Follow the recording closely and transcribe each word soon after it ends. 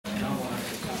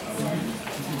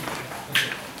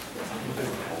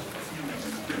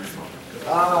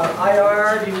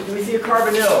IR, do we see a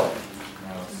carbonyl?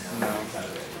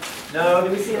 No.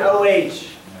 Do we see an OH?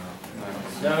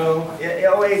 No.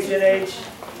 OH, NH.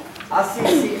 I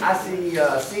see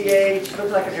CH.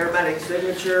 Looks like an aromatic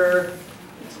signature.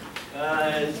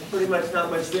 It's pretty much not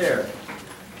much there.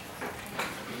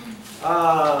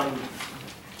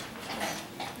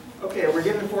 Okay, we're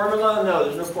given formula? No,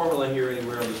 there's no formula here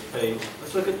anywhere on this page.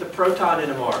 Let's look at the proton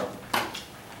NMR.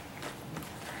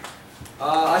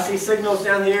 I see signals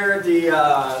down here at the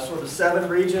sort of 7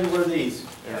 region. What are these?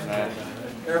 Aromatic.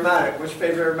 Aromatic. What's your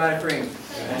favorite aromatic ring?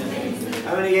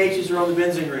 How many H's are on the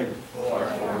benzene ring?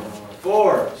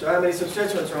 4. So how many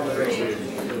substituents are on the ring?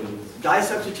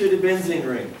 Disubstituted benzene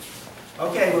ring.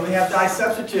 Okay, when we have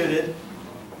disubstituted,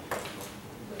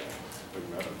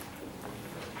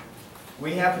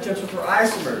 we have potential for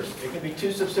isomers. It can be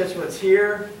 2 substituents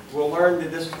here. We'll learn that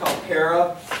this is called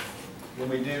para when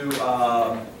we do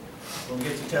when we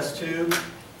get to test 2.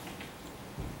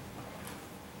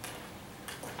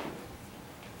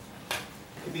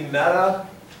 It could be meta,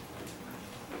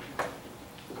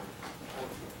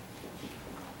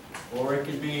 or it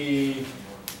could be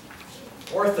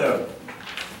ortho.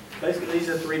 Basically, these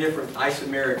are 3 different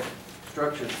isomeric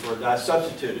structures for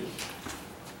disubstituted.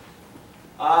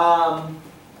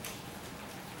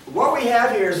 What we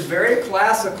have here is very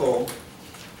classical,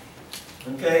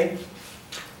 okay?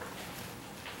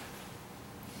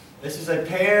 This is a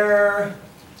pair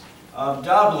of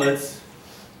doublets,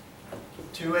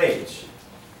 2H.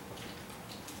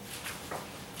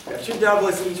 We have 2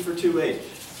 doublets each for 2H.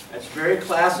 That's very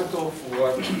classical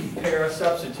for para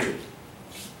substitute.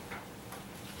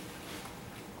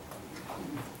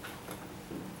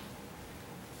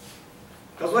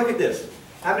 Because look at this.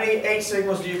 How many H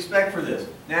signals do you expect for this?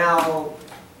 Now,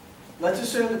 let's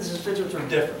assume that the substituents are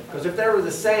different. Because if they were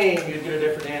the same, you'd get a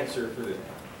different answer for this.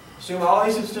 Assume all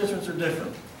these substituents are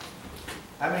different.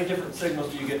 How many different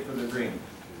signals do you get for the green?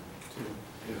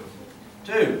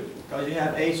 2. Because you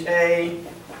have HA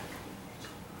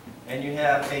and you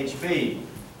have HB.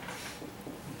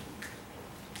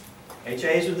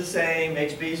 HAs are the same,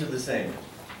 HBs are the same.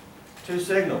 2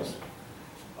 signals.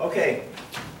 Okay.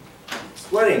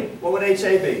 Splitting, what would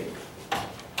HA be?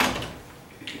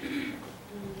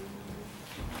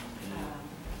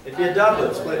 It'd be a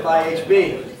doublet split by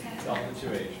HB.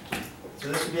 So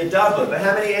this would be a doublet. But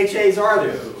how many HAs are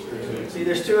there? See,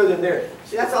 there's 2 of them there.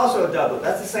 See, that's also a doublet.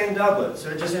 That's the same doublet. So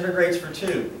it just integrates for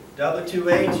 2. Doublet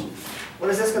 2H. What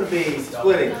is this going to be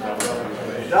splitting?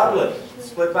 Doublet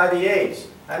split by the H.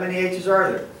 How many H's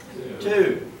are there?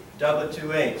 2. Doublet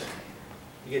 2H.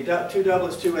 You get 2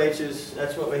 doublets, 2 H's.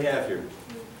 That's what we have here.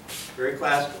 Very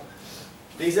classical.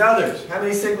 These others, how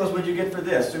many signals would you get for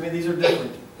this? Assuming these are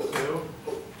different. 2?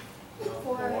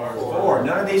 4.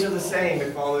 None of these are the same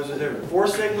if all those are different. 4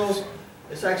 signals.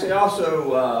 It's actually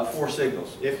also 4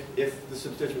 signals if the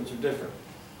substituents are different.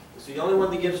 It's the only one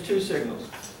that gives 2 signals.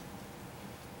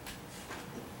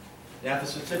 Now if the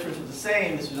substituents are the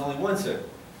same, this is only 1 signal.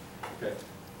 Okay.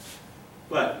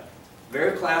 But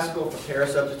very classical for para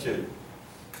substitute.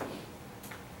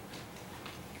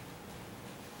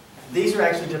 These are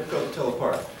actually difficult to tell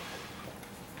apart.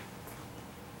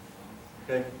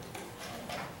 Okay?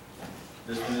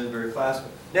 This one is very classical.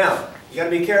 Now, you got to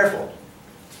be careful.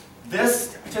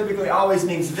 This typically always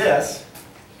means this,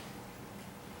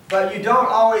 but you don't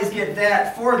always get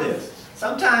that for this.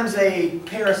 Sometimes a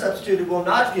para substituted will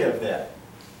not give that.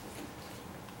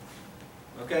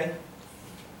 Okay?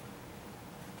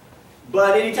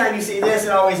 But anytime you see this,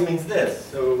 it always means this.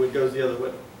 So it goes the other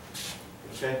way.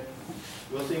 Okay?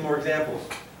 We'll see more examples.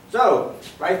 So,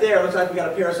 right there, it looks like we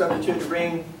got a para substituted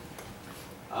ring.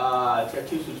 It's got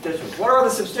 2 substituents. What are the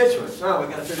substituents? Oh, we've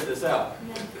got to figure this out.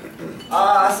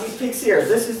 I see peaks here.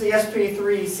 This is the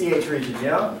sp3ch region,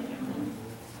 yeah?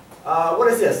 What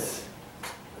is this?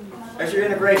 There's your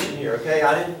integration here, okay?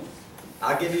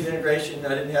 I'll give you the integration.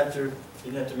 I didn't have to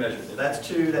measure it. That's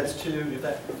 2, that's 2.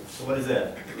 So what is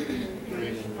that?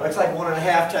 Looks like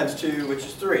 1.5 times 2, which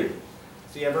is 3.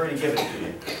 See, I've already given it to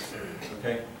you.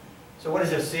 Okay. So what is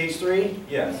this? CH3?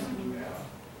 Yes.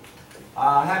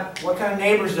 What kind of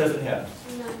neighbors does it have?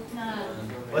 None.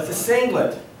 What's a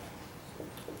singlet?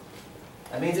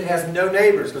 That means it has no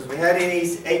neighbors, because if we had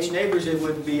any H neighbors, it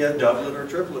would be a doublet or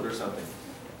triplet or something.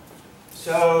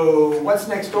 So what's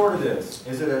next door to this?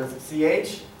 Is it a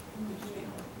CH?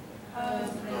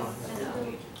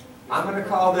 I'm going to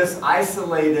call this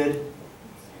isolated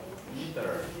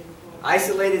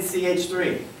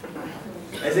CH3.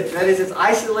 That is, it's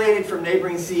isolated from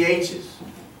neighboring CHs.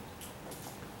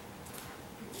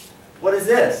 What is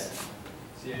this?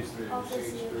 CH3.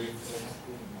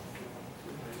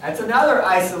 That's another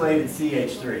isolated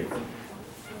CH3.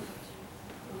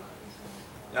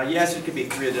 Now, yes, it could be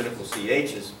 3 identical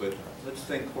CHs, but let's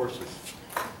think courses.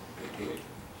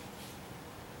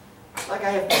 It's like I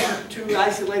have two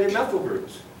isolated methyl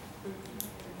groups.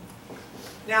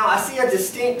 Now, I see a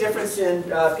distinct difference in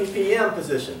ppm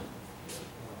position.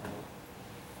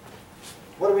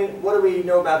 What do we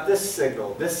know about this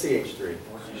signal, this CH3?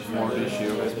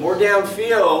 It's more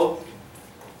downfield.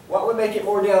 What would make it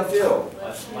more downfield?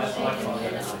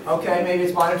 Okay, maybe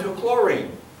it's bonded to a chlorine.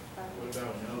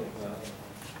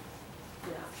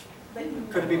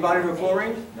 Could it be bonded to a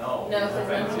chlorine? No, because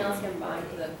nothing else can bind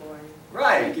to the chlorine.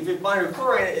 Right, if it's bonded to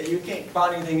chlorine, you can't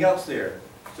bond anything else there.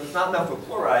 So it's not methyl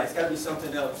chloride, it's got to be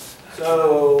something else.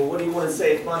 So what do you want to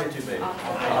say it's bonded to, maybe?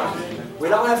 We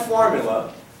don't have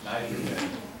formula.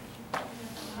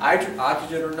 Nitrogen.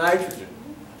 Oxygen or nitrogen.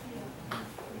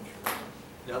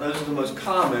 Now those are the most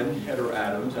common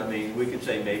heteroatoms. I mean, we could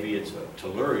say maybe it's a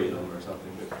tellurium or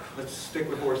something, but let's stick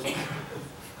with horsey. Well,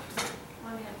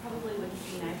 I mean, it probably wouldn't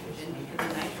be nitrogen because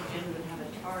the nitrogen would have a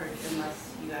charge unless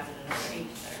you added another H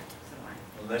there somewhere.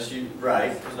 Unless you,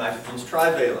 right, because nitrogen's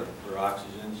trivalent, or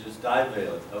oxygen's just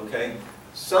divalent, okay?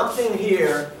 Something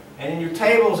here, and in your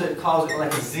tables it calls it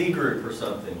like a Z group or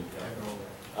something.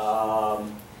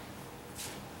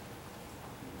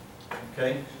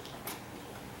 Okay?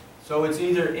 So it's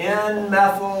either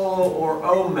N-methyl or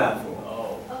O-methyl.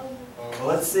 Oh. Well,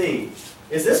 let's see.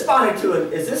 Is this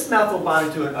methyl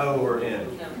bonded to an O or an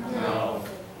N? No.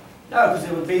 No, because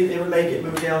it would make it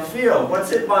move downfield.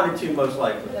 What's it bonded to most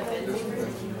likely? Yeah,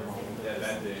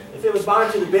 that did. If it was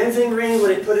bonded to the benzene ring,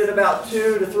 would it put it about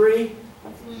 2 to 3?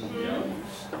 Yeah.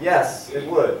 Yes, it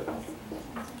would.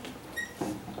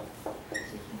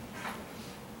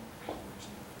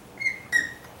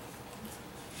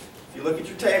 If you look at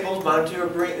your tables, bonded to a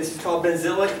ring, this is called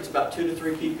benzylic, it's about 2 to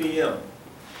 3 ppm.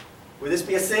 Would this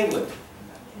be a singlet?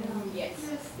 Yes.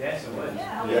 Yes, it was.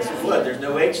 Yes, it would. There's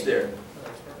no H there.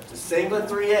 It's a singlet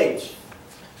 3H.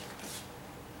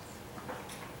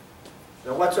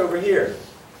 Now what's over here?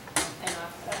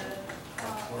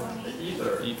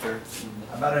 Ether. Ether.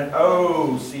 How about an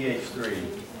OCH3?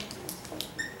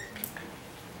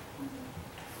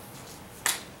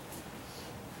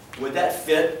 Would that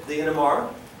fit the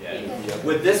NMR? Yeah.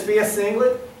 Would this be a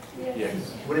singlet?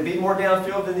 Yes. Would it be more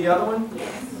downfield than the other one?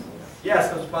 Yes,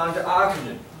 because it's bonded to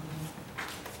oxygen.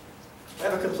 I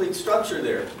have a complete structure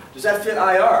there. Does that fit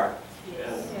IR?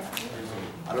 Yes.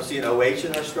 I don't see an OH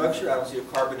in our structure. I don't see a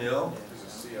carbonyl.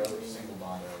 There's a CO single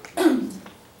bond.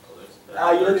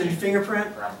 You look at your fingerprint?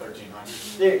 Around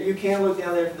 1300. There, you can look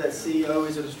down there for that CO.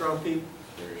 Is it a strong peak?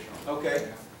 Very strong. Okay.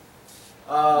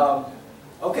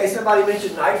 Okay, somebody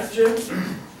mentioned nitrogen.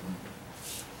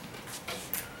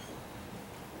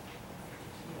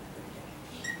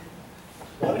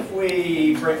 What if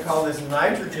we call this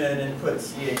nitrogen and put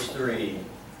CH3?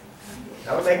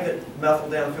 That would make the methyl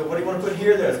downfield. What do you want to put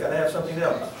here, though? It's got to have something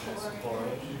else.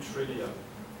 Deuterium.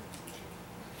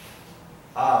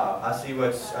 Ah, I see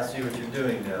what you're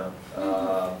doing now.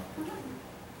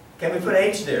 Can we put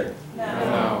H there? No.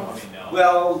 I mean, no.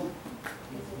 Well,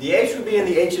 the H would be in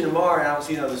the H and MR, and I don't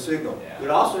see another signal. Yeah. We'd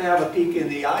also have a peak in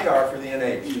the IR for the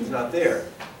NH. It's not there.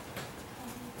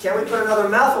 Can we put another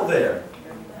methyl there?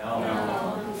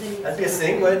 No. That'd be a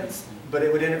singlet, but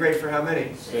it would integrate for how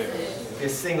many? 6. It'd be a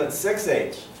singlet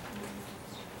 6H.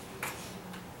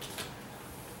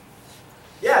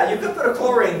 Yeah, you could put a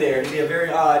chlorine there. It'd be a very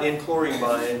odd N-chlorine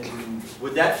bond.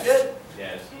 Would that fit?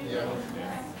 Yes. Yeah.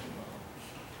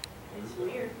 It's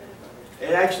weird, but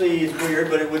It actually is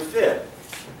weird, but it would fit.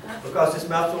 Because this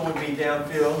methyl would be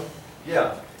downfield.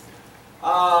 Yeah.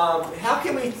 How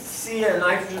can we see a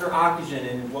nitrogen or oxygen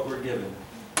in what we're given?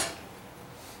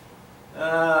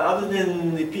 Other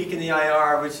than the peak in the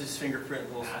IR, which is fingerprint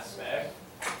little. Aspect.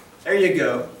 There you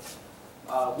go.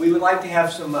 We would like to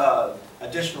have some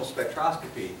additional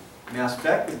spectroscopy. Mass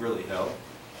spec would really help.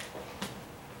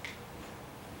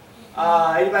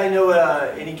 Anybody know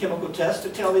any chemical tests to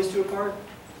tell these two apart?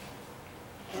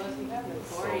 Well, if you have the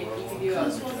chlorine, you can do a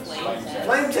flame test.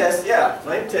 Flame test, yeah,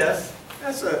 flame test.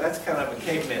 That's kind of a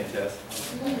caveman test.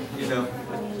 You know,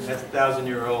 that's a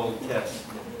 1,000-year-old test.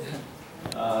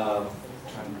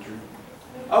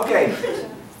 Okay.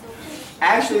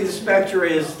 Actually, the spectra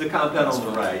is the compound on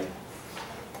the right.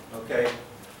 Okay.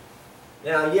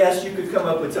 Now, yes, you could come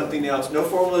up with something else. No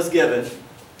formula is given.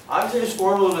 Obviously, if this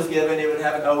formula was given, it would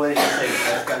have an O in it.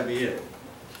 That's got to be it.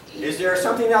 Is there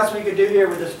something else we could do here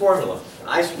with this formula? An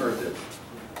isomer of this.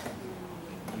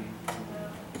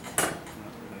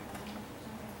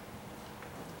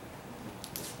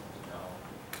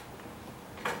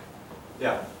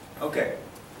 Yeah. Okay.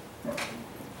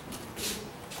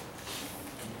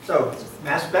 So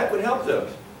mass spec would help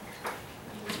those.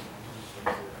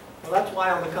 Well, that's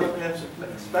why on the comprehensive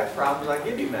spec problems I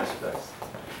give you mass specs.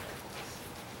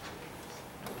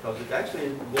 Because it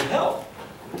actually will help.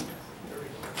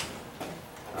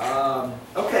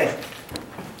 Okay.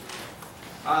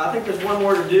 I think there's one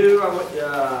more to do. If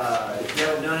you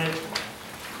haven't done it,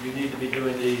 you need to be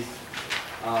doing these.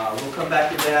 We'll come back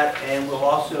to that, and we'll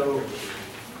also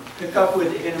pick up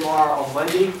with the NMR on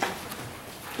Monday,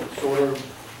 sort of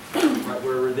right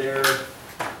where we're there,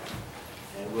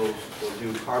 and we'll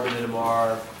do carbon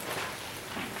NMR,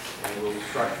 and we'll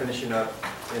start finishing up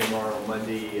NMR on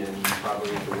Monday and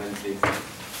probably into Wednesday.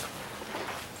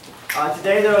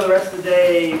 Today, though, the rest of the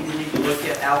day, we need to look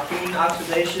at alkene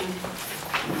oxidation.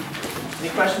 Any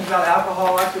questions about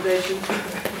alcohol oxidation?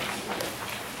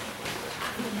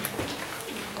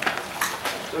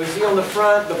 So we see on the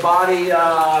front, the body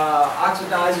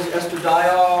oxidizes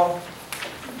estradiol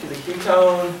to the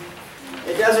ketone.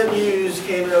 It doesn't use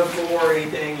KMNO4 or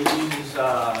anything. It uses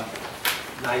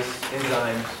nice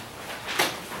enzymes.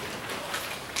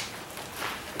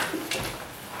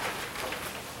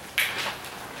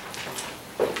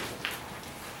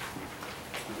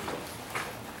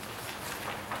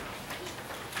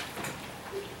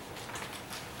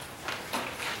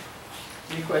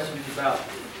 Any questions about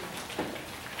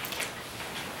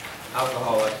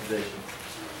alcohol oxidation?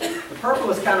 The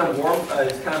purple is kind of warm,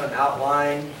 it's kind of an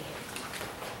outline.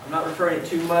 I'm not referring to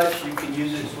too much. You can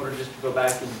use it sort of just to go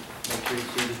back and make sure you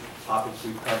see the topics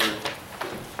we've covered.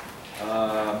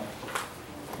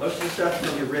 Most of the stuff is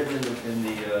going to be written in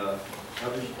the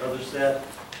other set.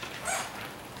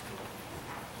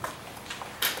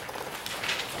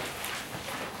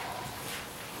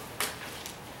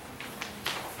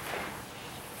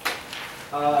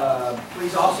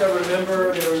 Please also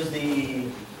remember there was the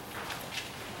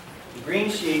green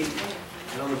sheet,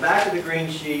 and on the back of the green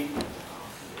sheet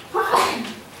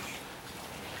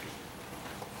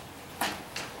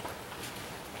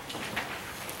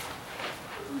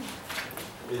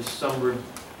is some sort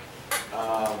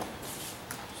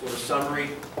of summary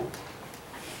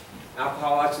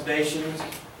alcohol oxidations.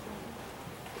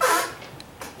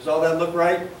 Does all that look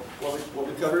right? What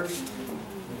we covered?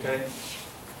 Okay.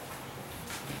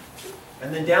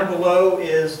 And then down below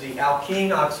is the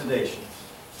alkene oxidation.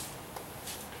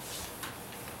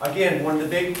 Again, one of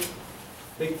the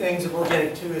big things of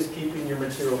organic 2 is keeping your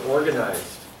material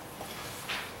organized.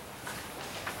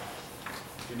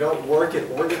 If you don't work at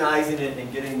organizing it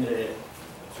and getting the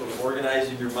sort of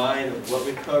organizing your mind of what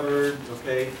we covered,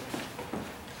 okay?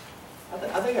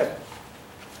 I think a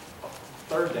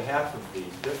third to half of the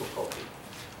difficulty.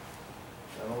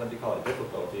 I don't like to call it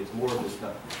difficulty. It's more of it's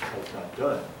not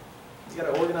done. You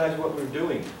got to organize what we're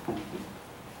doing.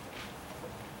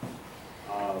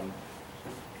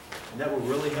 And that will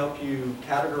really help you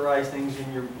categorize things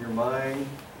in your mind,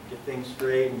 get things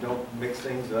straight, and don't mix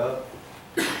things up.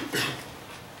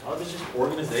 All this is just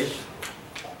organization.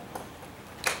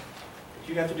 But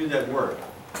you have to do that work.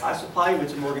 I supply you with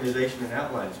some organization and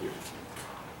outlines here.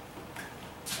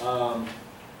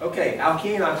 Okay,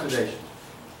 alkene oxidation.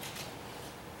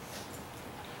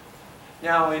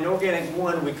 Now, in Organic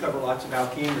 1, we cover lots of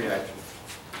alkene reactions.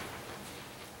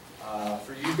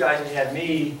 For you guys that had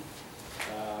me,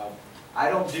 I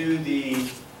don't do the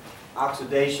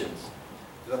oxidations,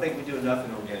 because I think we do enough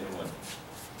in Organic 1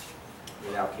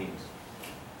 with alkenes.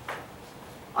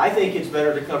 I think it's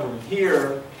better to cover them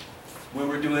here when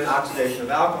we're doing oxidation of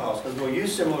alcohols, because we'll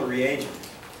use similar reagents.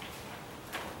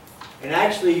 And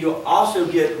actually, you'll also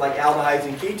get like aldehydes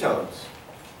and ketones,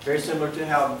 very similar to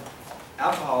how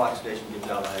alcohol oxidation gives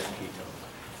aldehydes and ketones.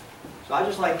 So I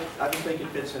just think it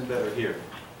fits in better here.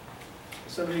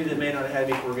 Some of you that may not have had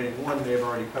me for Organic 1 may have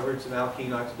already covered some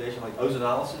alkene oxidation, like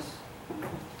ozonolysis.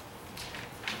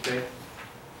 Okay.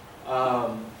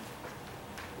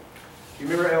 You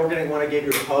remember in Organic 1 I gave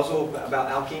you a puzzle about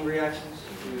alkene reactions?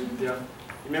 Yeah.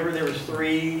 You remember there was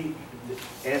 3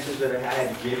 answers that I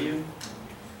had to give you?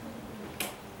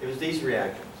 It was these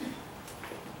reactions.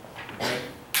 Okay.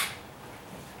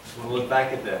 We'll look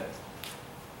back at that.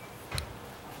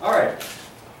 All right.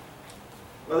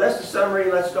 Well, that's the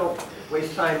summary. Let's don't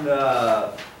waste time.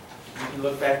 You can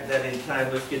look back at that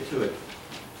anytime. Let's get to it.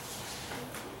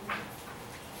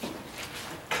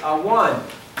 1.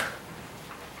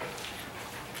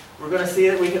 We're going to see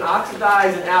that we can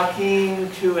oxidize an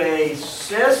alkene to a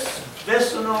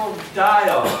cis-vicinal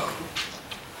diol.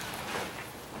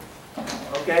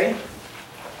 Okay?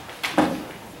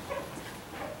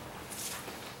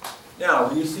 Now,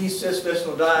 when you see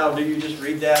cis-vicinal diol, do you just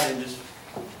read that and just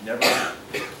never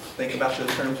think about those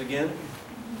terms again?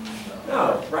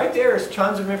 No, right there is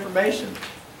tons of information.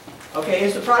 Okay,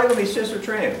 is the product going to be cis or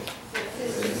trans?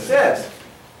 Cis.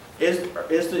 It's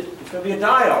going to be a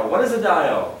diol. What is a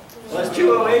diol? Well, it's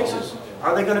two OHs.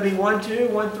 Are they going to be 1, 2,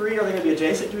 1, 3? Are they going to be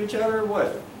adjacent to each other or what?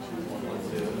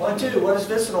 1, 2. What does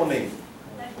vicinal mean?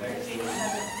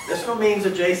 Vicinal means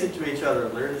adjacent to each other.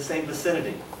 They're in the same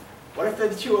vicinity. What if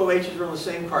the two OHs are on the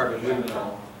same carbon?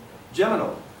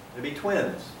 Geminal. They'd be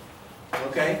twins.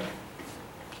 Okay?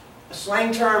 A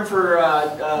slang term for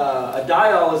a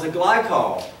diol is a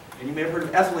glycol. And you may have heard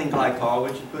of ethylene glycol,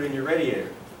 which you put in your radiator.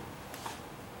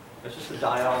 That's just a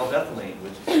diol of ethylene,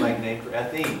 which is a slang name for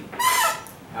ethene,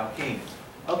 alkene.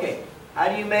 Okay, how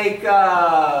do you make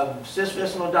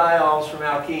cis-vicinal diols from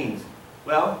alkenes?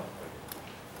 Well,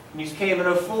 you use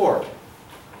KMNO4. All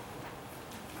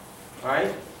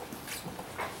right?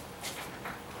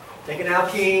 Take an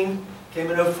alkene,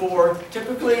 KMNO4.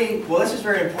 Typically, well, this is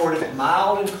very important,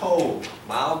 mild and cold,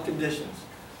 mild conditions.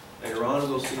 Later on,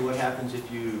 we'll see what happens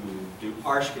if you do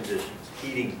harsh conditions,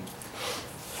 heating.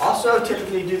 Also,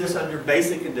 typically do this under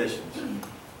basic conditions.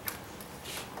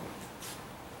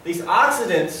 These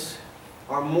oxidants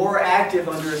are more active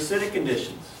under acidic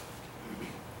conditions.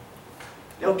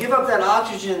 They'll give up that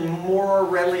oxygen more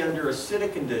readily under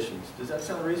acidic conditions. Does that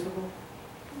sound reasonable?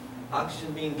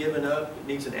 Oxygen being given up, it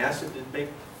needs an acid to make.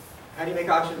 How do you make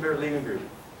oxygen better leaving group?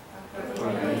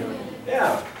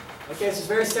 Yeah. Okay, this is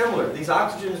very similar. These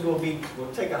oxygens will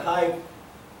take a hike.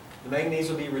 The manganese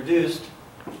will be reduced.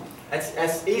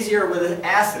 That's easier with an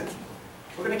acid.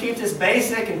 We're going to keep this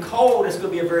basic and cold. It's going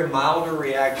to be a very milder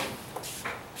reaction.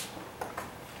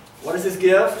 What does this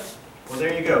give? Well,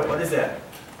 there you go. What is that?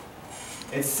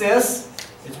 It's cis.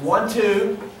 It's 1,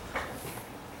 2.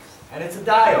 And it's a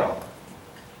diol.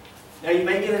 Now, you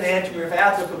may get an enantiomer if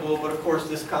applicable, but of course,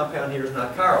 this compound here is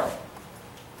not chiral.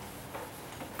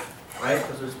 Right?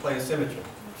 Because there's plane of symmetry.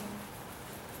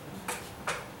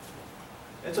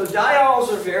 And so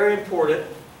diols are very important.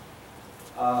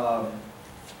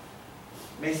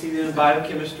 May see them in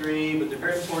biochemistry, but they're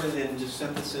very important in just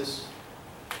synthesis.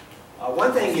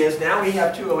 One thing is, now we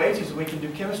have two OHs and we can do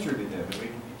chemistry with them, and we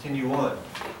can continue on.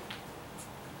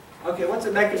 Okay, what's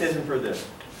the mechanism for this?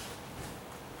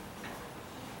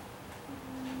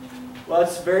 Well,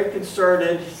 it's very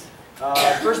concerted.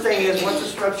 First thing is, what's the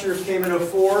structure of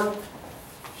KMNO4? You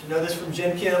should know this from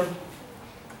Gen Chem.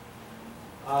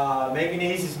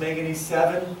 Manganese is manganese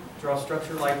 7. Draw a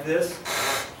structure like this.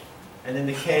 And then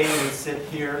the K would sit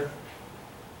here.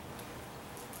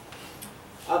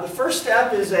 The first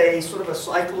step is a sort of a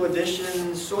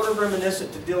cycloaddition, sort of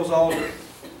reminiscent to Diels-Alder.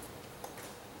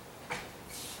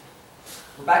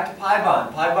 We're back to pi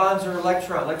bond. Pi bonds are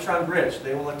electron rich.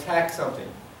 They will attack something.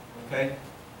 Okay?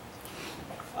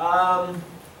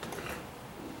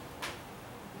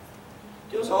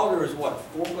 Diels-Alder is what?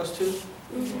 4 plus 2?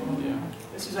 Yeah.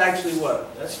 This is actually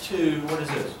what? That's 2. What is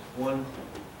this? 1,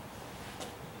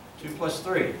 2 plus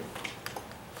 3.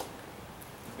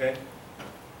 Okay?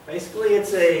 Basically,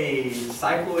 it's a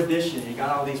cycloaddition. You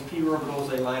got all these p orbitals,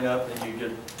 they line up, and you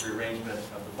get rearrangement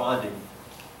of the bonding.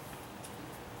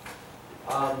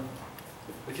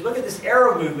 If you look at this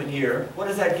arrow movement here, what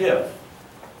does that give?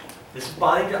 This is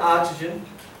bonding to oxygen.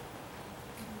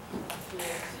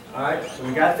 All right, so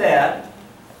we got that.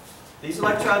 These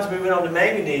electrons moving on to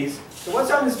manganese. So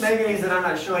what's on this manganese that I'm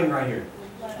not showing right here?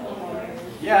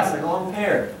 Yes, a long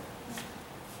pair.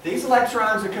 These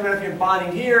electrons are coming up here and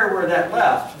bonding here where that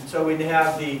left. And so we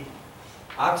have the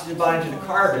oxygen bonding to the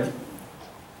carbon.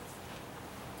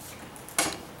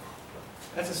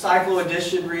 That's a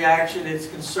cycloaddition reaction. It's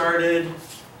concerted.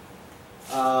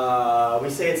 We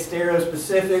say it's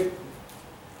stereospecific.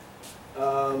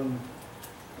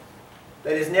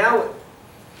 That is now,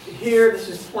 here this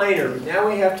is planar, but now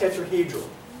we have tetrahedral.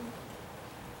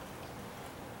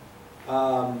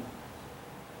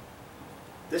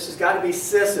 This has got to be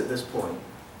cis at this point.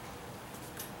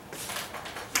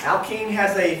 Alkene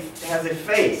has a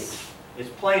face. It's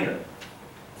planar.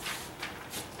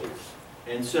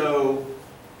 And so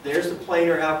there's the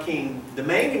planar alkene. The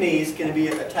manganese can be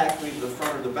attacked from either the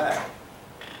front or the back.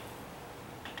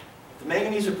 If the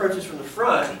manganese approaches from the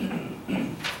front,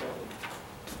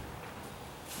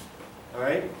 all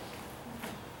right,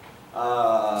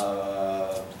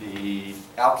 the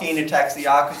alkene attacks the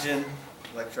oxygen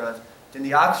electrons. Then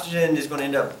the oxygen is going to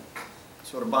end up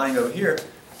sort of bonding over here.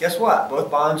 Guess what? Both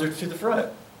bonds are to the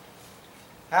front.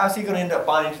 How is he going to end up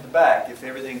bonding to the back if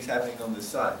everything's happening on this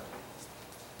side?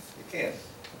 You can't.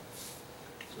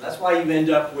 So that's why you end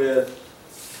up with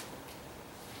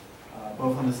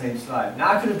both on the same side.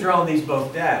 Now I could have drawn these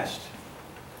both dashed.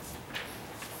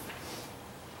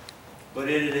 But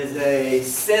it is a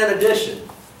syn addition.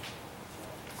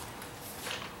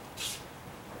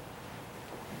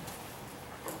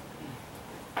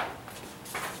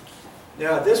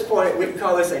 Now at this point, we can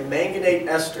call this a manganate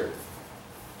ester.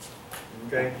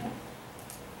 Okay?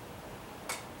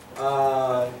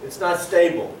 It's not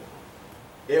stable.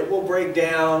 It will break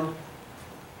down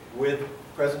with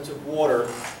presence of water,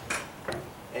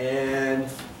 and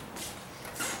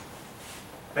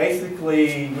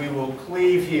basically we will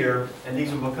cleave here and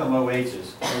these will become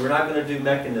OHs. And we're not going to do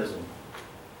mechanism.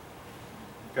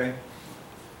 Okay?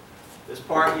 This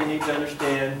part you need to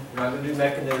understand. We're not going to do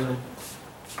mechanism.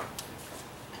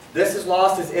 This is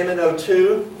lost as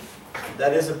MnO2.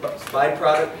 That is a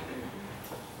byproduct.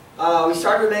 We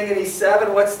start with manganese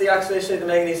 7. What's the oxidation of the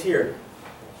manganese here?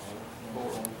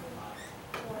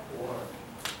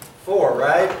 4,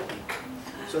 right?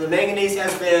 So the manganese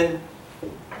has been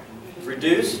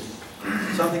reduced.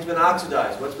 Something's been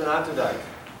oxidized. What's been oxidized?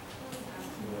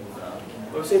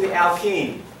 Let's say the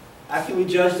alkene. How can we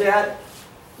judge that?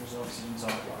 There's no oxygens on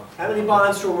the bottom. How many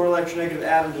bonds to a more electronegative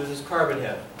atom does this carbon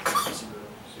have?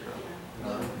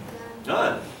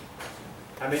 None.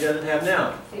 How many does it have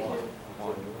now?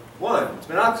 1. It's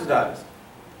been oxidized.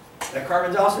 That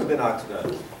carbon's also been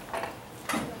oxidized.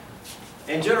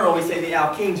 In general, we say the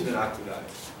alkene's been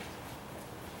oxidized.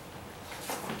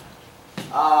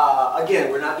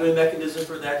 Again, we're not doing mechanism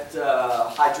for that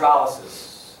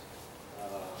hydrolysis.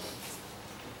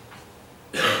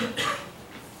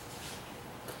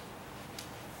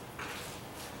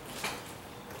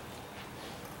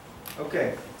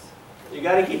 Okay. You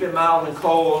got to keep it mild and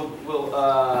cold. We'll,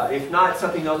 if not,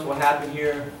 something else will happen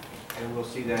here, and we'll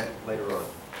see that later on.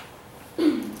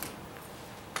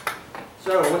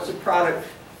 So, what's the product?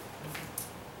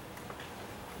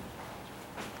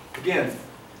 Again,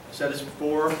 I said this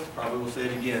before, probably will say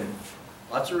it again.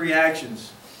 Lots of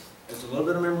reactions. There's a little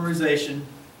bit of memorization,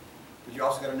 but you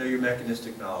also got to know your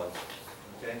mechanistic knowledge.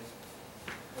 Okay?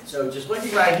 And so, just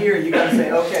looking right here, you got to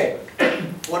say, okay,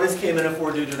 what does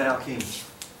KMNO4 do to an alkene?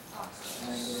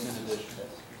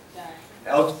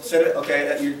 Okay,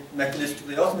 that you're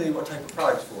mechanistically, ultimately, what type of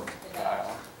products for?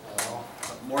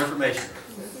 More information.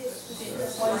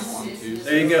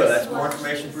 There you go. That's more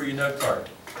information for your note card.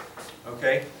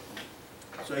 Okay.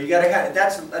 So you got to kind of,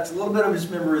 that's a little bit of this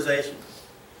memorization.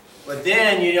 But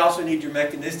then you also need your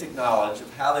mechanistic knowledge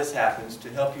of how this happens to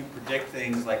help you predict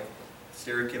things like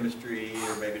stereochemistry,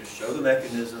 or maybe to show the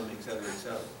mechanism, etc.,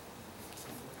 etc.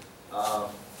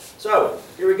 So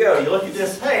here we go. You look at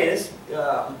this. Hey, this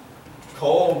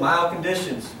cold, mild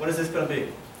conditions. What is this going to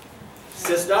be?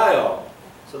 Cis-diol.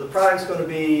 So the product's going to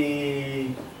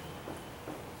be,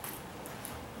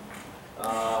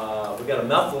 we've got a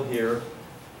methyl here.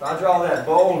 If I draw that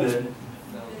bolded,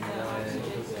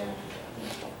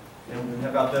 and how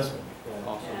about this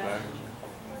one?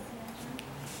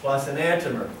 Plus an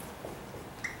enantiomer.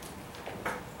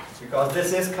 Because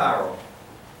this is chiral.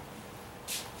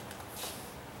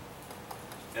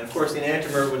 And of course the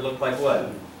enantiomer would look like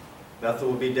what?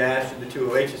 Methyl would be dashed and the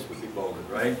two OHs would be bolded,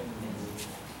 right?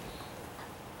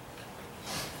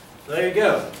 So there you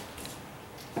go.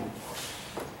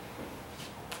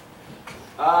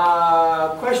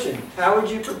 Question, how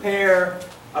would you prepare,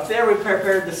 up there we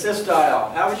prepared the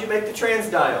cis-diol. How would you make the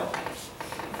trans-diol?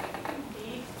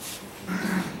 Heat.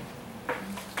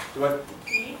 Do what?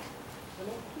 Heat.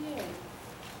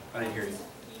 I didn't hear you.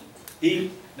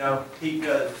 Heat? No, heat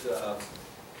does,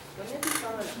 Wouldn't it be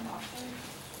from an oxide?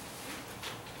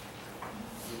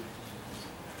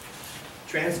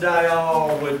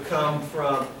 trans-diol would come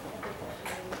from,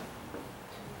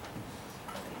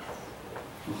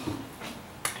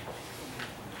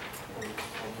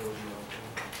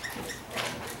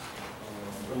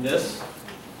 this.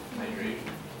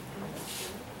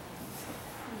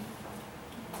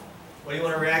 What do you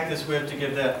want to react this with to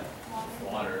give that?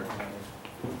 Water.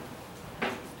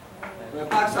 Well,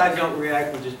 epoxides don't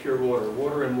react with just pure water.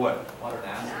 Water and what? Water and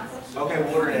acid. Okay,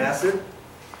 water and acid.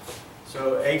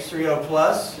 So H3O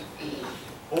plus,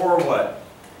 or what?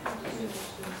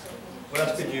 What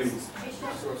else could you?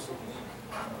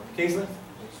 Kingsley?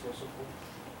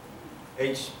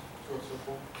 H.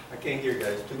 I can't hear,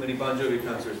 guys. Too many Bon Jovi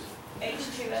concerts.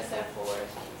 H2SO4.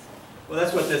 Well,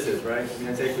 that's what this is, right? I mean,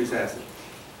 that's aqueous acid.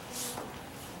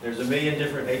 There's a million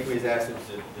different aqueous acids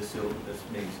that this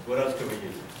means. What else could we use?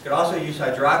 You could also use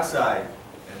hydroxide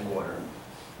and water,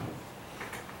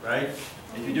 right?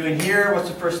 If you're doing here, what's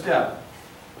the first step?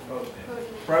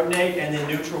 Protonate, and then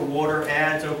neutral water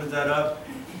adds, opens that up.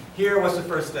 Here, what's the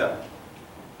first step?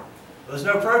 Well, there's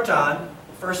no proton.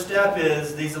 The first step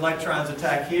is these electrons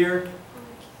attack here.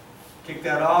 Kick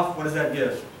that off. What does that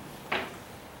give?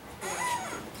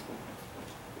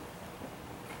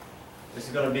 This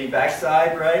is going to be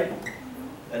backside, right?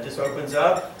 That just opens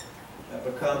up. That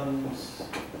becomes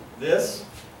this.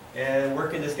 And where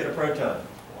can this get a proton?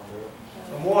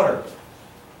 From water.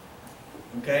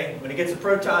 Okay, when it gets a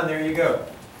proton, there you go.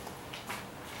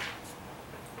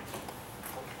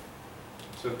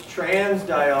 So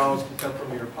transdiols can come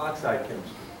from your epoxide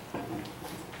chemistry.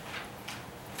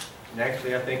 And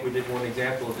actually, I think we did one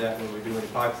example of that when we were doing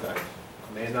epoxide.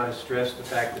 I may not have stressed the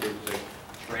fact that it was a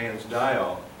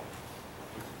transdiol.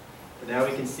 But now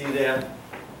we can see that.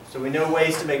 So we know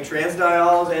ways to make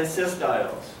transdiols and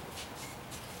cis-diols.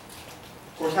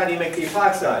 Of course, how do you make the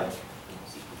epoxide?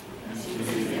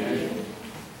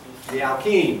 The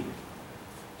alkene.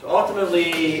 So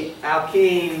ultimately,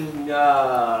 alkene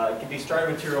can be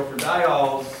starting material for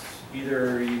diols,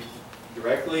 either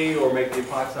directly or make the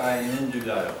epoxide and then do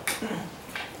diol.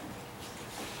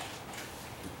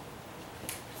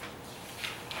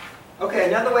 Okay,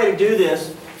 another way to do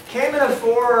this,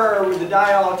 KMnO4 with the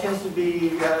diol tends to be,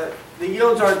 the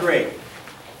yields aren't great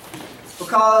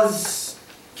because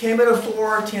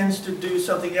KMnO4 tends to do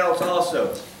something else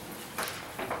also.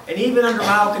 And even under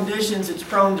mild conditions, it's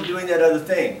prone to doing that other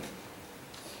thing.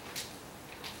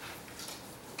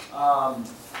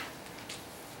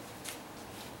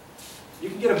 You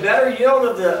can get a better yield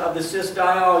of the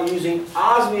cis-diol using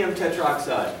osmium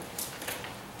tetroxide,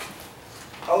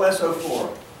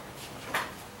 OSO4.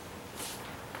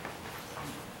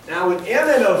 Now with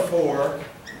MnO4,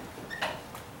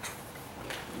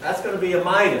 that's going to be a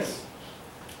minus.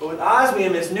 But with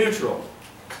osmium, it's neutral.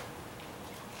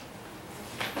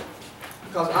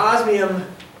 Because osmium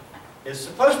is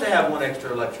supposed to have one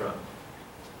extra electron.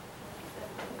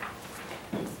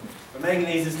 But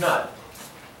manganese is not.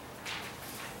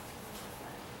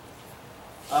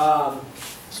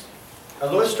 A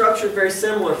Lewis structure very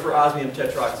similar for osmium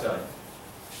tetroxide.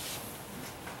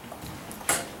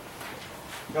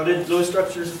 Y'all did Lewis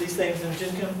structures of these things in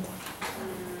Gen Chem?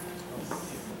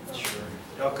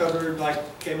 Y'all covered like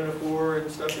KMnO4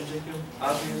 and stuff in Gen Chem?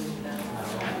 Osmium?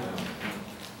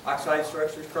 Oxide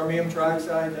structures, chromium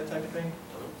trioxide, that type of thing?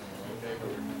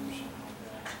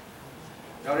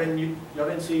 Y'all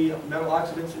didn't see metal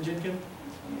oxidants in Gen Chem?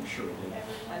 Sure did. We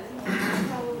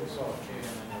saw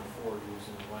KMnO4 used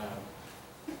in the lab.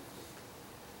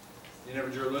 You never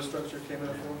drew a Lewis structure of KMnO4? I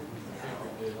think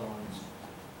we did once.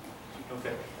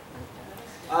 Okay.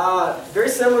 Very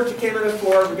similar to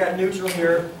KMnO4, we got neutral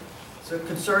here. So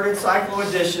concerted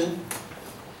cycloaddition.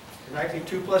 It's actually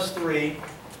 2 plus 3.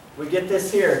 We get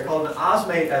this here called an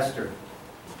osmate ester.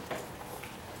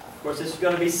 Of course, this is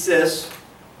going to be cis.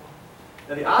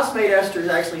 Now the osmate ester is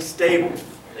actually stable.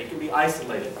 They can be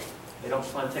isolated. They don't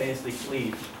spontaneously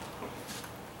cleave.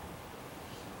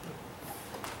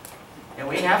 And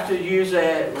we have to use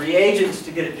reagents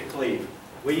to get it to cleave.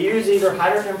 We use either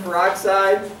hydrogen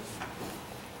peroxide,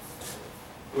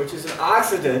 which is an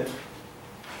oxidant,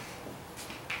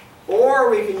 or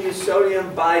we can use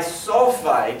sodium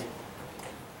bisulfite,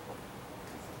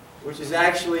 which is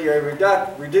actually a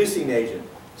reducing agent.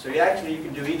 So you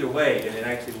can do either way, and it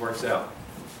actually works out.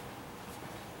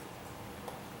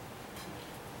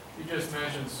 You just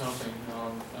mentioned something,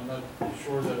 I'm not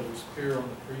sure that it was clear on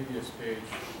the previous page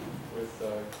with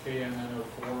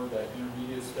KMnO4, that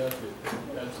intermediate step,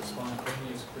 that's a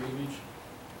spontaneous cleavage.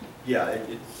 Yeah,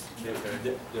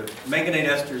 the manganate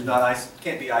ester is not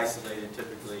can't be isolated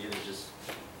typically.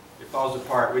 It falls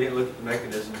apart. We didn't look at the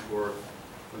mechanism for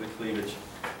the cleavage.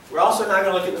 We're also not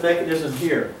going to look at the mechanism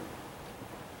here,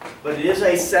 but it is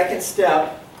a second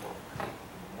step,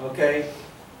 okay,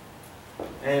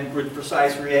 and with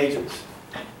precise reagents.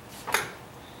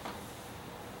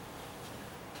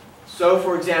 So,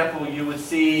 for example, you would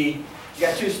see you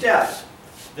got 2 steps.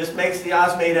 This makes the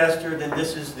osmate ester, then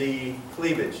this is the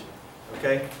cleavage.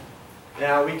 Okay?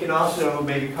 Now we can also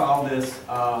maybe call this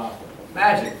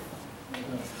magic.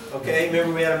 Okay,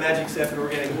 remember we had a magic step in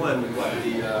organic 1 with what?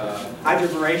 The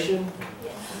hydroboration,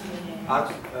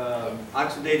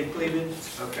 oxidative cleavage.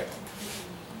 Okay.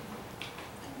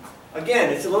 Again,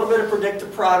 it's a little bit of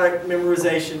predictive product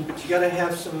memorization, but you got to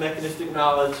have some mechanistic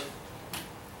knowledge.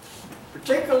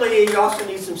 Particularly, you also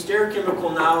need some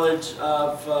stereochemical knowledge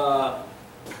of,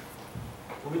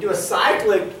 when we do a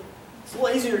cyclic, it's a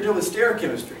little easier to do with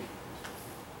stereochemistry.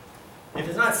 If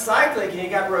it's not cyclic and you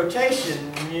got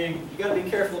rotation, you got to be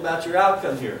careful about your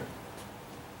outcome here.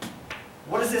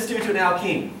 What does this do to an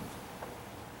alkene?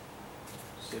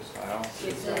 Cis-diol.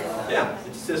 Yeah,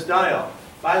 it's cis-diol.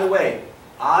 By the way,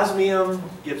 osmium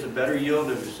gives a better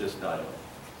yield of your cis-diol.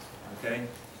 Okay?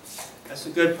 That's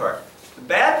the good part. The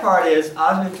bad part is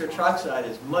osmium tetroxide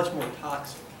is much more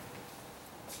toxic.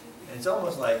 And it's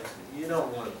almost like you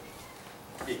don't want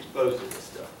to be exposed to this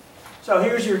stuff. So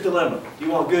here's your dilemma. You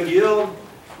want good yield,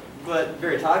 but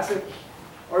very toxic,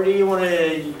 Or do you want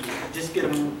to just get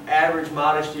an average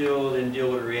modest yield and deal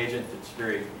with a reagent that's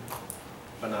very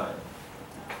benign?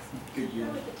 Good year.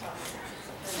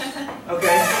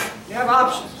 Okay, you have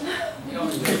options. You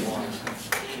only need one.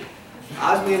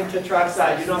 Osmium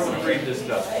tetroxide, you don't want to read this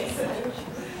stuff.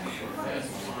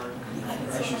 That's hard.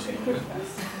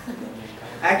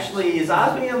 Actually, is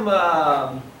osmium, maybe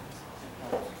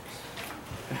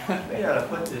I ought to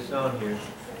put this on here.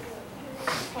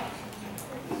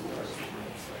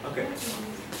 Okay,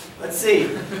 let's see.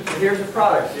 So here's the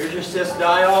product. Here's your cis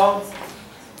diol.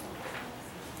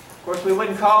 Of course, we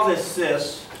wouldn't call this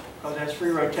cis because that's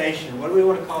free rotation. What do we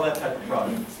want to call that type of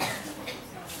product?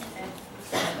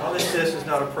 All this cis is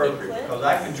not appropriate because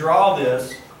I can draw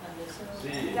this.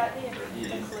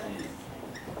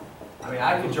 I mean,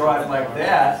 I can draw it like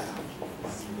that.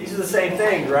 These are the same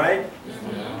things, right?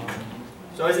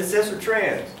 So is it cis or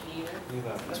trans?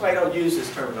 That's why I don't use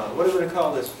this terminology. What are we going to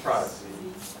call this product?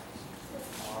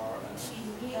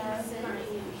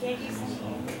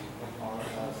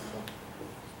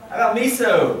 How about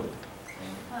meso?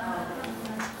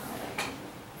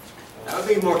 That would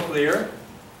be more clear.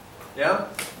 Yeah?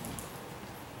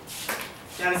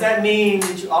 Now, does that mean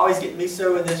that you always get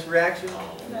meso in this reaction?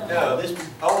 No,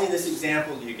 only in this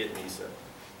example do you get meso.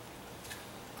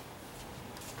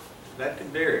 That could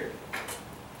vary.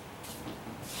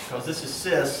 Because this is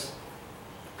cis,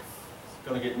 it's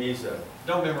going to get meso.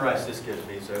 Don't memorize cis gets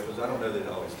meso, because I don't know that it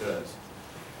always does.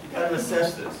 You've got to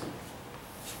assess this.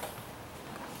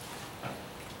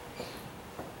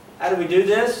 How do we do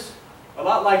this? A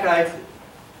lot like I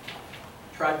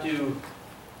tried to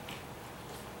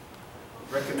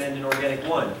recommend in Organic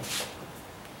 1.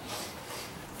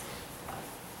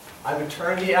 I would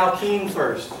turn the alkene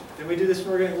first. Did we do this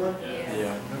in Organic 1?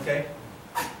 Yeah. Okay.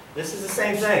 This is the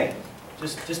same thing.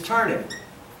 Just turn it.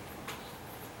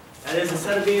 That is,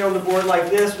 instead of being on the board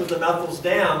like this with the methyls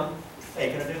down,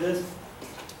 hey, can I do this?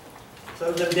 Instead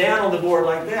of them down on the board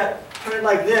like that, turn it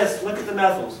like this, look at the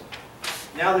methyls.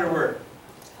 Now they're where?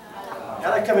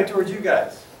 Now they're coming towards you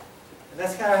guys. And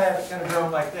that's kind of have it kind of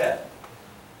drawn like that.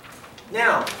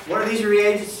 Now, what do these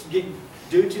reagents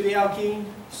do to the alkene?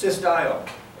 Cis diol.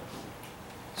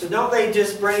 So don't they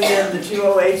just bring in the two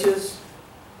OHs?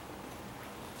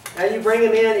 Now you bring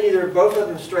them in either both of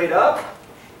them straight up,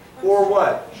 or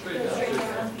what? Straight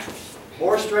down.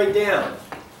 Or straight down.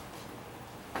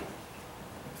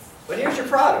 But here's your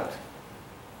product.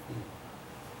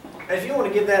 And if you want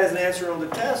to give that as an answer on the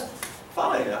test,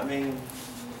 fine. I mean,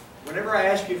 whenever I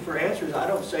ask you for answers, I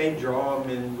don't say draw them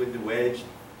in with the wedge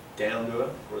down to it,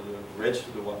 or the ridge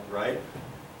to the right.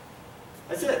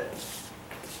 That's it.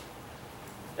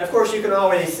 Of course, you can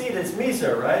already see that it's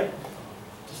meso, right?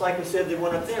 Just like we said the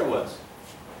one up there was.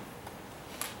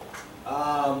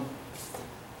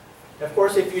 Of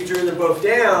course, if you drew them both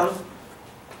down,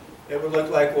 it would look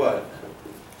like what?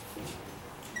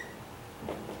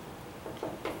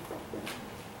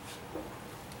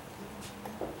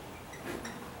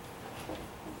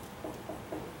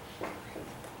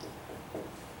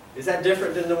 Is that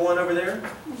different than the one over there?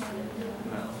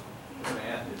 No.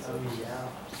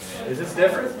 Is this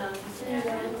different?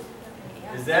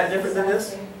 Is that different than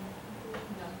this?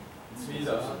 It's meso,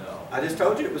 so no. I just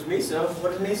told you it was meso.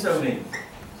 What does meso mean?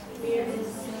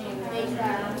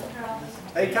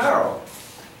 Hey, Carl.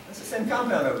 That's the same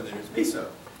compound over there. It's meso.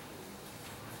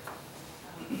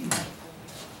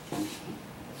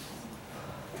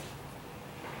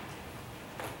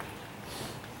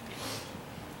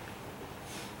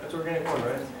 That's Organic 1,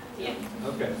 right? Yeah.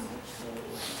 Okay.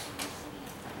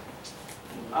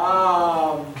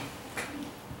 I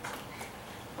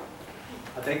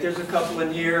think there's a couple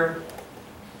in here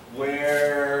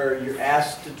where you're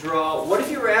asked to draw. What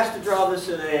if you were asked to draw this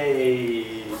in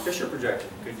a Fisher projection?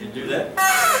 Could you do that?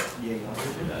 Yeah.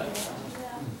 Could you do that?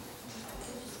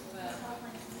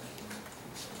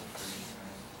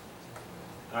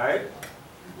 All right.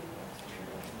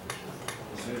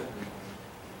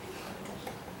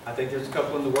 I think there's a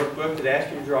couple in the workbook that ask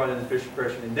you to draw it in the Fisher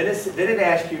pressure. And then it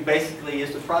asks you basically,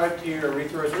 is the product here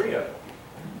erythro or trio?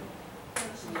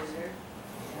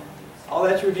 All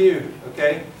that's reviewed,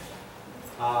 okay?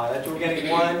 That's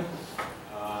Organic 1,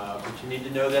 but you need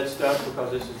to know that stuff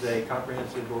because this is a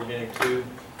comprehensive Organic 2,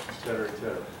 et cetera, et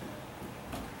cetera.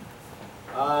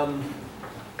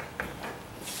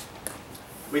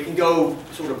 We can go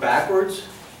sort of backwards.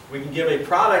 We can give a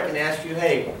product and ask you,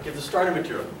 hey, give the starting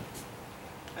material.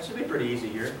 That should be pretty easy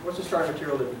here. What's the starting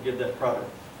material that would give that product?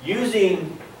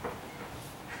 Using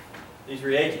these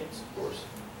reagents, of course.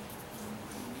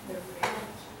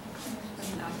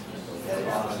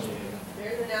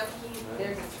 There's an alkene,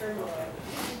 there's a terminal.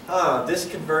 This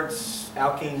converts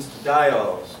alkenes to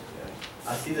diols.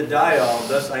 I see the diol,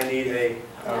 thus I need a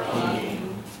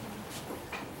alkene.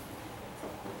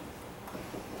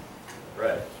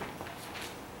 Right.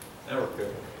 That worked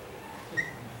good.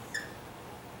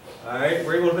 All right,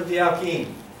 where are you going to put the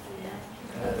alkene?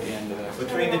 At the end of that.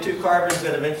 Between the two carbons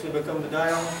that eventually become the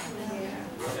diol?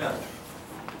 Yeah.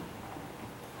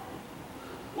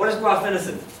 What is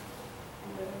guafenicin?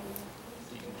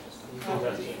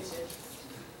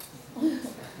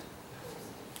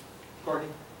 Courtney?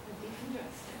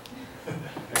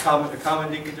 A common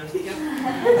decongestant?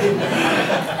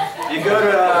 You go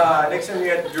to, next time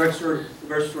you're at the drugstore,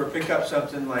 grocery store, pick up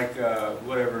something like,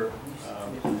 whatever,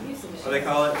 what do they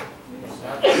call it?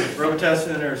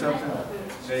 Robitussin or something?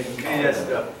 Any of that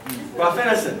stuff.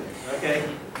 Guafenicin, okay.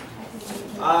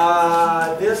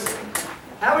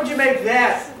 How would you make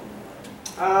that?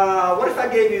 What if I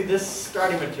gave you this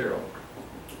starting material?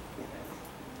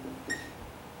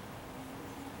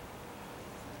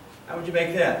 How would you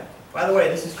make that? By the way,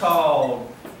 this is called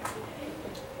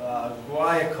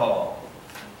guaiacol.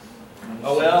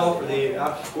 OL for the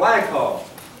guaiacol.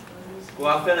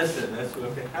 Guafenicin. That's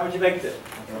okay. How would you make that?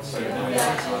 I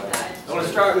want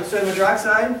to start with sodium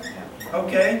hydroxide.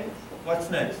 Okay. What's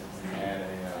next? Add an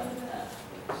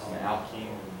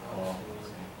alkene.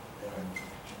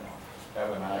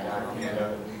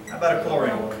 How about a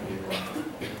chlorine?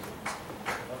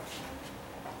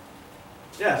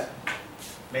 Yes.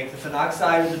 Make the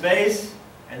phenoxide with the base,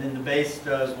 and then the base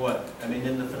does what?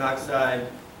 Then the phenoxide.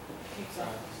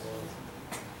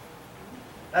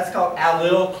 That's called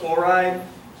allyl chloride.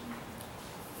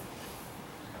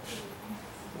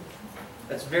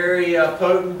 That's very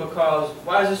potent because,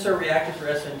 why is this so reactive for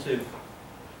SN2?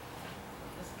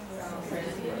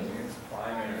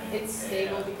 It's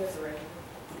stable because of resonance.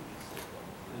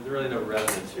 There's really no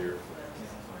resonance here.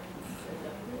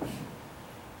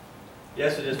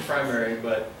 Yes, it is primary,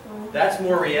 but that's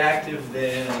more reactive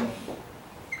than...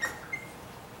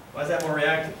 Why is that more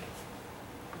reactive?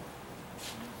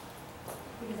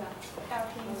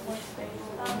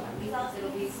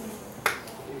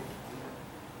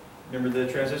 Remember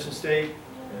the transition state?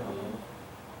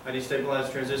 How do you stabilize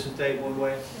transition state one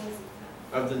way?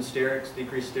 Other than sterics,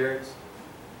 decreased sterics?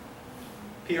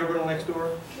 P orbital next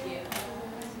door? Yeah.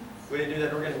 We didn't do that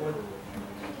in organic wood?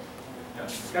 Yeah.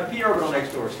 It's got a P orbital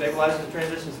next door, stabilizes the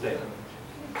transition state.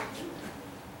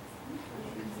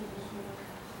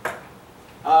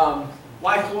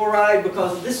 Why chloride?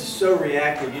 Because this is so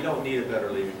reactive, you don't need a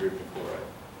better leaving group than chloride.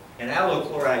 And allyl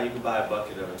chloride, you can buy a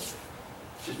bucket of it. It's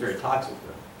just very toxic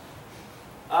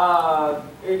though.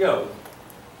 Here you go.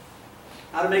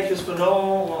 How to make this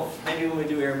phenol? Well, maybe when we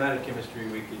do aromatic chemistry,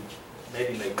 we could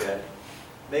maybe make that.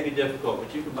 Maybe difficult,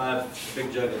 but you can buy a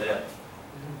big jug of that.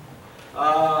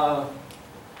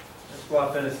 That's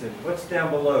guafenicin. What's down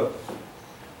below?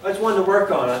 That's one to work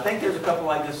on. I think there's a couple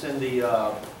like this in the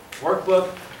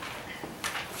workbook.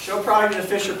 Show product in a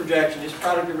Fisher projection. Is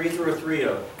product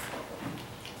erythroerythrio?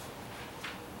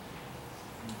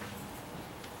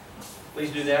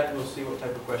 Please do that, and we'll see what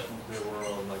type of questions there were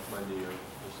on like Monday or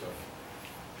stuff.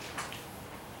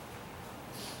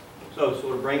 So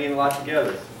we're bringing a lot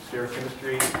together.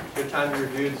 Stereochemistry, good time to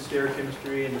review the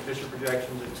stereochemistry and the Fisher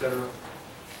projections, etc.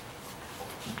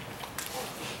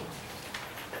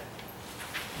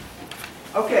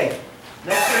 Okay,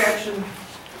 next reaction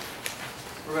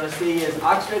we're going to see is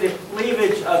oxidative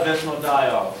cleavage of vinyl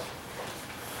diols.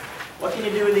 What can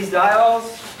you do with these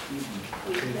diols?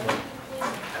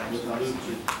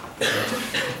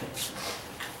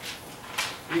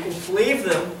 You can cleave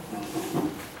them.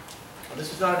 Well,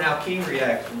 this is not an alkene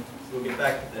reaction. We'll get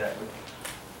back to that. But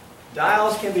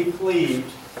diols can be cleaved.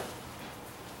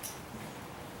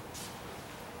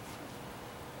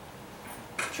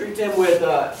 Treat them with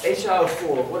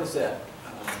HiO4. What is that?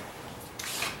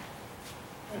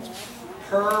 It's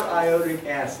periodic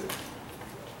acid.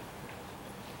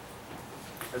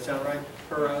 That sound right?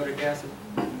 Periodic acid.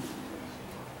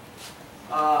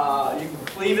 You can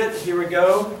cleave it. Here we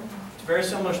go. It's a very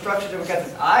similar structure. We've got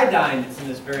this iodine that's in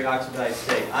this very oxidized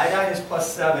state. Iodine is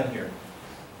 +7 here.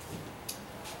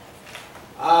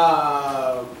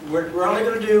 We're only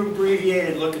going to do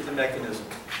abbreviated look at the mechanism.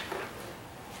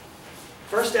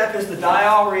 First step is the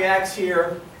diol reacts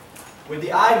here with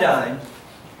the iodine.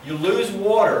 You lose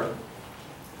water,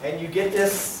 and you get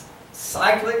this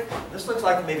cyclic. This looks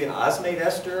like maybe an osmate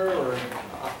ester or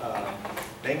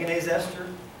manganese ester.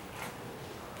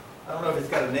 I don't know if it's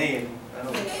got a name. I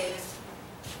don't know.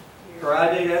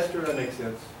 Pyridate ester, that makes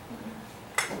sense.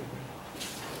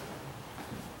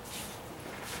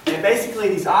 And basically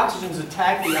these oxygens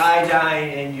attack the iodine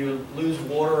and you lose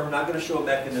water. I'm not going to show a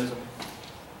mechanism.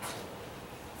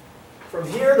 From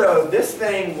here, though, this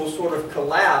thing will sort of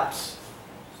collapse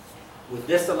with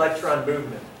this electron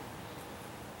movement.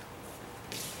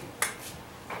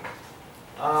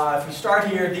 If we start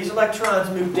here, these electrons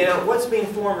move down. What's being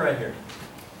formed right here?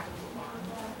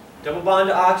 Double bond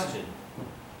to oxygen.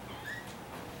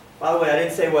 By the way, I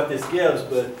didn't say what this gives,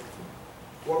 but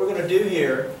what we're going to do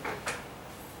here,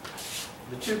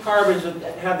 the two carbons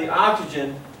that have the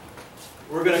oxygen,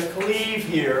 we're going to cleave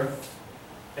here,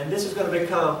 and this is going to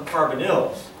become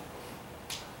carbonyls.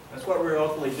 That's what we're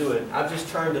ultimately doing. I've just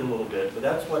turned it a little bit, but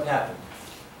that's what happened.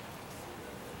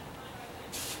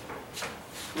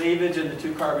 Cleavage, and the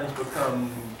two carbons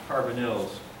become carbonyls.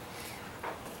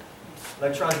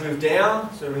 Electrons move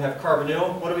down, so we have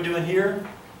carbonyl. What are we doing here?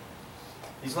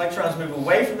 These electrons move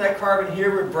away from that carbon.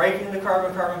 Here we're breaking the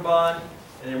carbon-carbon bond,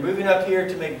 and they're moving up here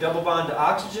to make double bond to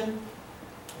oxygen.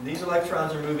 And these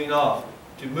electrons are moving off.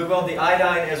 To move on the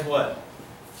iodine as what?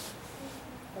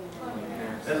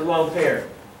 As a lone pair.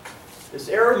 This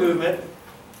arrow movement,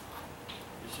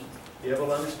 you should be able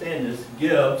to understand this,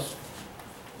 gives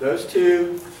those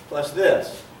two plus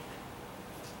this.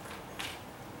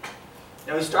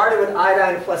 Now we started with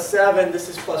iodine plus 7, this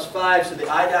is plus 5, so the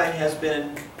iodine has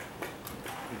been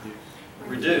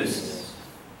reduced.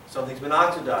 Something's been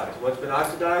oxidized. What's been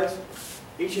oxidized?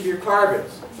 Each of your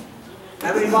carbons.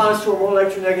 How many bonds to a more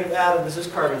electronegative atom does this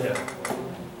carbon have?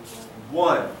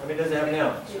 1. How many does it have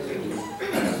now?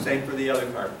 2. Same for the other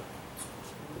carbon.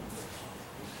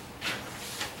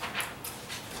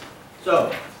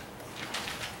 So,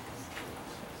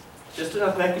 just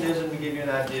enough mechanism to give you an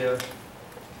idea,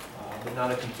 but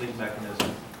not a complete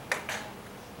mechanism.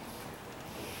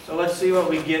 So let's see what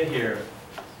we get here.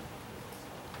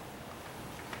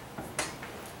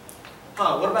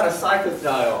 What about a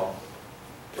cyclothiol?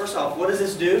 First off, what does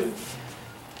this do?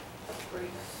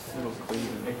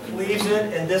 It cleaves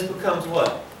it, and this becomes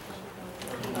what?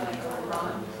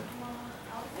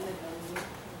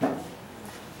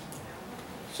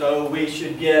 So we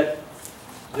should get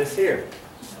this here.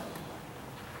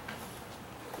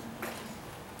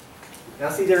 Now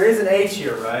see, there is an H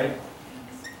here, right?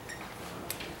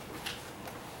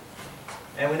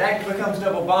 And when that becomes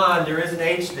double bond, there is an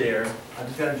H there. I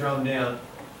just got to draw them down.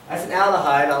 That's an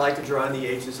aldehyde. I like to draw in the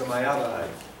H's on my aldehyde.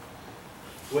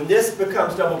 When this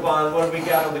becomes double bond, what do we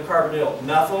got on the carbonyl?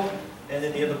 Methyl, and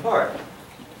then the other part.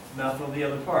 Methyl, the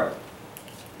other part.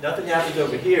 Nothing happens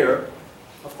over here.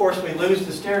 Of course, we lose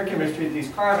the stereochemistry of these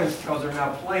carbons because they're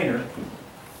now planar.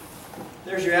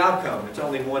 There's your outcome. It's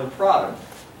only one product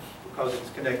because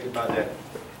it's connected by that.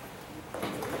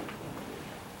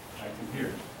 Right through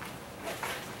here.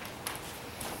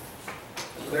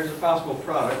 So there's a possible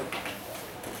product.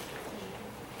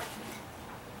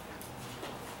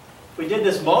 If we did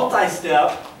this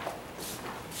multi-step,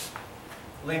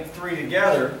 link 3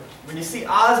 together, when you see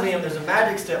osmium, there's a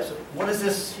magic step. So what does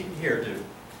this here do?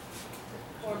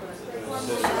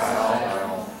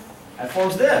 That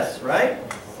forms this, right?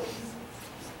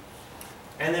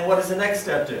 And then what does the next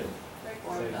step do?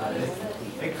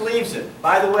 It cleaves it.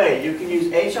 By the way, you can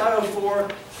use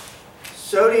HiO4.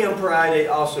 Sodium periodate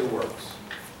also works.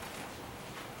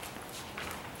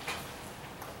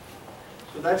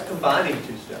 So that's combining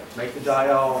two steps. Make the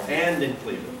diol and then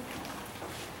cleave it.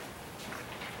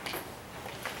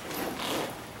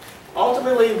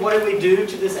 Ultimately, what did we do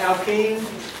to this alkene?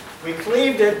 We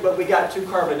cleaved it, but we got two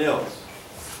carbonyls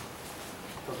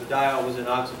because the diol was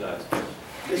oxidized.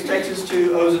 This takes us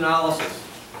to ozonolysis.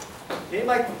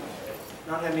 Anybody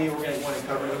not have any organic one that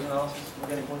covered ozonolysis?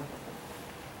 Organic one?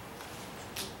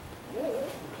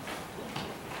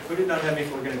 Who did not have any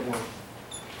for organic one?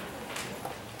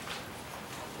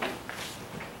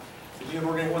 Did you have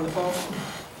organic one in the fall?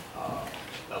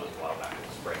 That was a while back in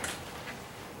the spring.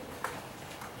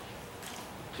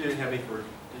 You didn't have any for.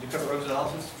 Did you cover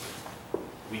ozonolysis?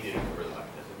 We didn't cover the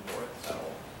mechanism for it at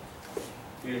all.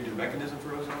 You didn't do mechanism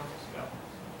for ozonolysis? No.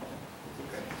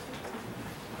 Okay.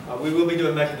 We will be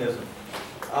doing mechanism.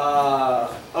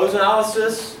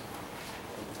 Ozonolysis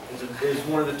is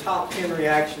one of the top 10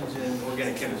 reactions in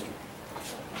organic chemistry.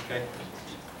 Okay.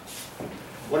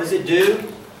 What does it do?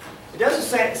 It does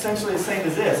essentially the same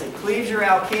as this. It cleaves your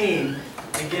alkene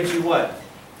and gives you what?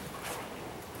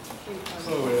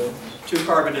 Two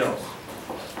carbonyls.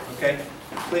 Okay.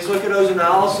 Please look at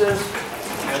ozonolysis,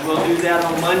 and we'll do that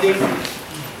on Monday.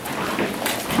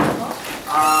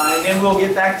 And then we'll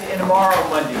get back to NMR on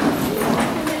Monday.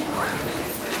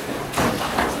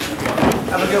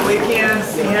 Have a good weekend.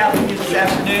 See you out this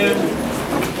afternoon.